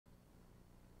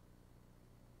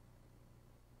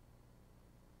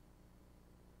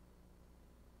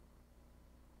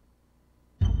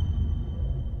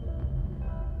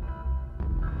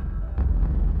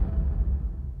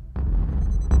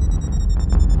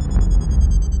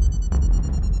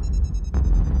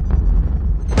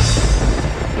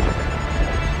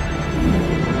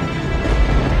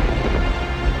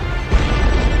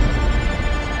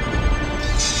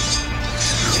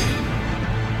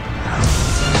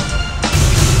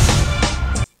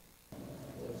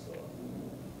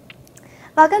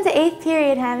Welcome to 8th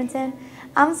period, Hamilton.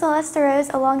 I'm Celeste Rose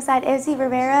alongside Izzy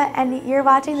Rivera, and you're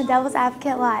watching The Devil's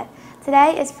Advocate Live.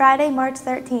 Today is Friday, March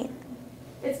 13th.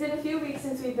 It's been a few weeks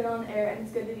since we've been on air, and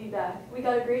it's good to be back. We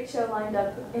got a great show lined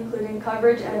up, including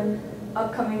coverage and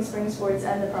upcoming spring sports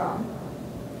and the prom.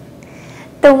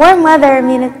 The warm weather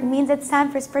means it's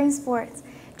time for spring sports.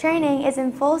 Training is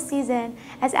in full season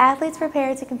as athletes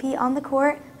prepare to compete on the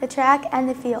court, the track, and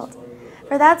the field.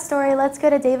 For that story, let's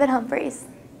go to David Humphreys.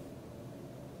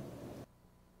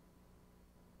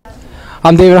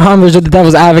 I'm David Humphreys with the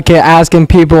Devil's Advocate, asking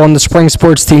people on the spring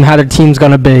sports team how their team's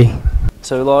going to be.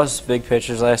 So we lost big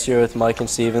pitchers last year with Mike and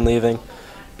Steven leaving,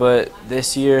 but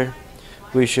this year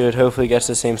we should hopefully get to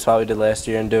the same spot we did last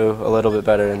year and do a little bit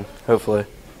better, and hopefully.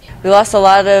 We lost a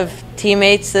lot of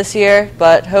teammates this year,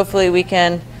 but hopefully we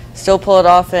can still pull it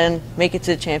off and make it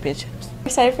to the championships. We're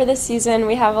excited for this season.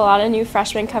 We have a lot of new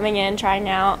freshmen coming in, trying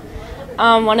out.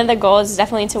 One of the goals is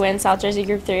definitely to win South Jersey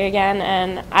Group 3 again,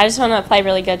 and I just want to play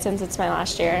really good since it's my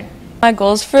last year. My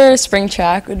goals for spring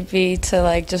track would be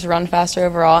to just run faster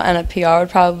overall, and a PR would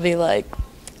probably be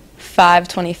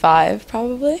 5:25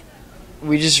 probably.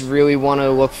 We just really want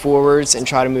to look forwards and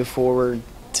try to move forward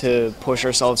to push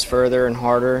ourselves further and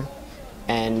harder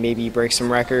and maybe break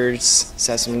some records,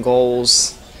 set some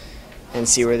goals, and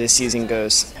see where this season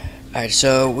goes. All right,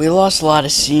 so we lost a lot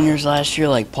of seniors last year,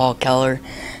 like Paul Keller,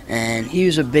 and he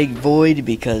was a big void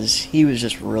because he was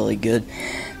just really good.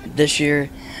 This year,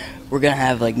 we're going to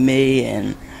have me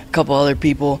and a couple other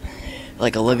people,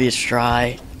 like Olivia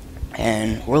Stry,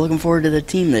 and we're looking forward to the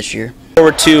team this year.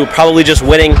 Forward to probably just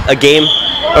winning a game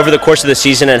over the course of the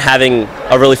season and having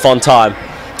a really fun time.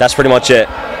 That's pretty much it.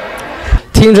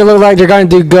 Teams are looking like they're going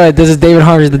to do good. This is David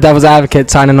Humphreys, the Devil's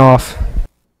Advocate, signing off.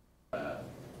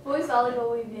 Boys volleyball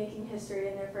will be making history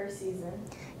in their first season.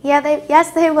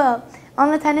 Yes, they will. On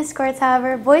the tennis courts,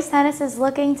 however, boys tennis is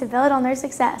looking to build on their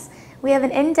success. We have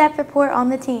an in-depth report on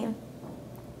the team.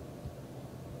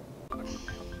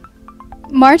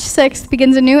 March 6th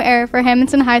begins a new era for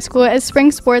Hamilton High School as spring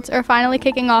sports are finally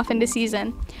kicking off into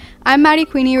season. I'm Maddie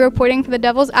Queenie reporting for the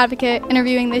Devil's Advocate,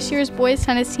 interviewing this year's boys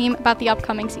tennis team about the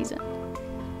upcoming season.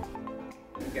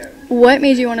 What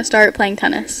made you want to start playing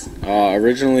tennis?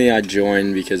 Originally I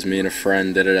joined because me and a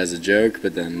friend did it as a joke,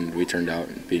 but then we turned out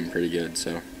being pretty good.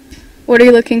 So, what are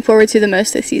you looking forward to the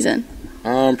most this season?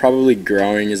 Probably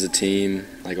growing as a team,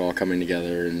 all coming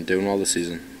together and doing well this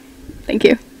season. Thank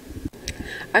you.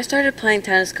 I started playing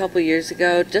tennis a couple years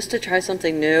ago just to try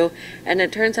something new, and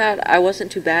it turns out I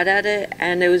wasn't too bad at it,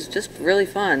 and it was just really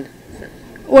fun.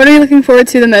 What are you looking forward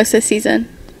to the most this season?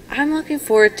 I'm looking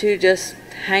forward to just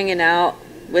hanging out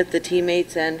with the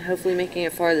teammates and hopefully making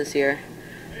it far this year.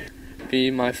 Me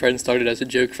and my friend started as a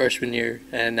joke freshman year,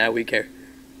 and now we care.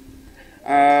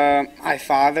 My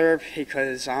father,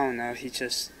 because, I don't know, he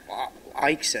just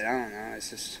likes it. I don't know,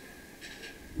 it's just...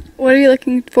 What are you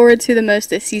looking forward to the most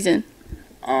this season?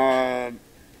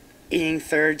 Eating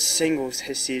third singles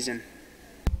this season.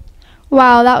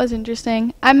 Wow, that was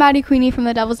interesting. I'm Maddie Queenie from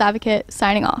the Devil's Advocate,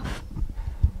 signing off.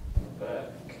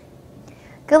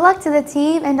 Good luck to the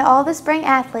team and to all the spring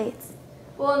athletes.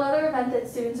 Well, another event that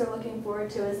students are looking forward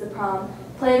to is the prom.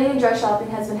 Planning and dress shopping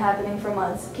has been happening for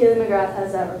months. Kaylee McGrath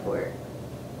has that report.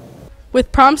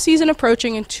 With prom season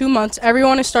approaching in 2 months,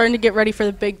 everyone is starting to get ready for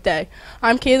the big day.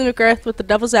 I'm Kaylee McGrath with the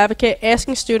Devil's Advocate,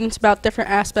 asking students about different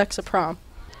aspects of prom.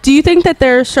 Do you think that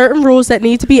there are certain rules that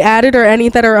need to be added or any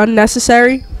that are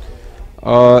unnecessary?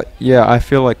 Yeah, I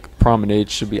feel like promenade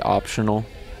should be optional.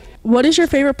 What is your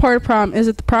favorite part of prom? Is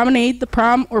it the promenade, the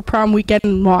prom, or prom weekend,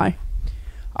 and why?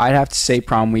 I'd have to say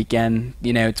prom weekend.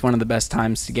 It's one of the best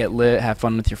times to get lit, have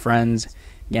fun with your friends.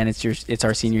 Again, it's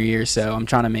our senior year, so I'm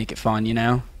trying to make it fun,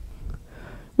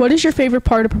 What is your favorite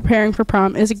part of preparing for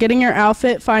prom? Is it getting your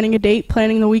outfit, finding a date,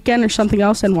 planning the weekend, or something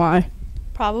else, and why?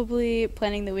 Probably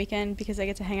planning the weekend because I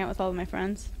get to hang out with all of my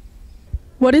friends.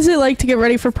 What is it like to get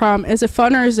ready for prom? Is it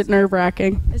fun or is it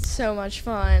nerve-wracking? It's so much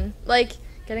fun.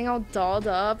 Getting all dolled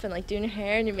up and doing your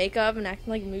hair and your makeup and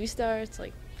acting like a movie star. It's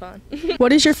fun.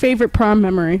 What is your favorite prom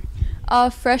memory?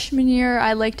 Freshman year,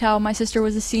 I liked how my sister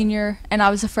was a senior and I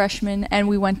was a freshman and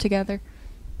we went together.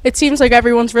 It seems like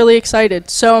everyone's really excited.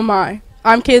 So am I.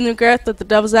 I'm Kaylee McGrath at the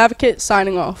Devil's Advocate,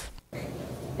 signing off.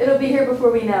 It'll be here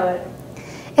before we know it.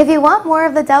 If you want more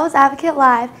of the Devil's Advocate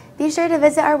Live, be sure to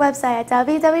visit our website at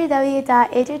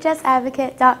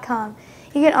www.hhsadvocate.com.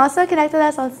 You can also connect with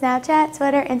us on Snapchat,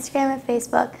 Twitter, Instagram, and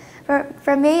Facebook.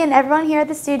 From me and everyone here at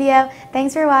the studio,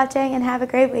 thanks for watching and have a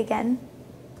great weekend.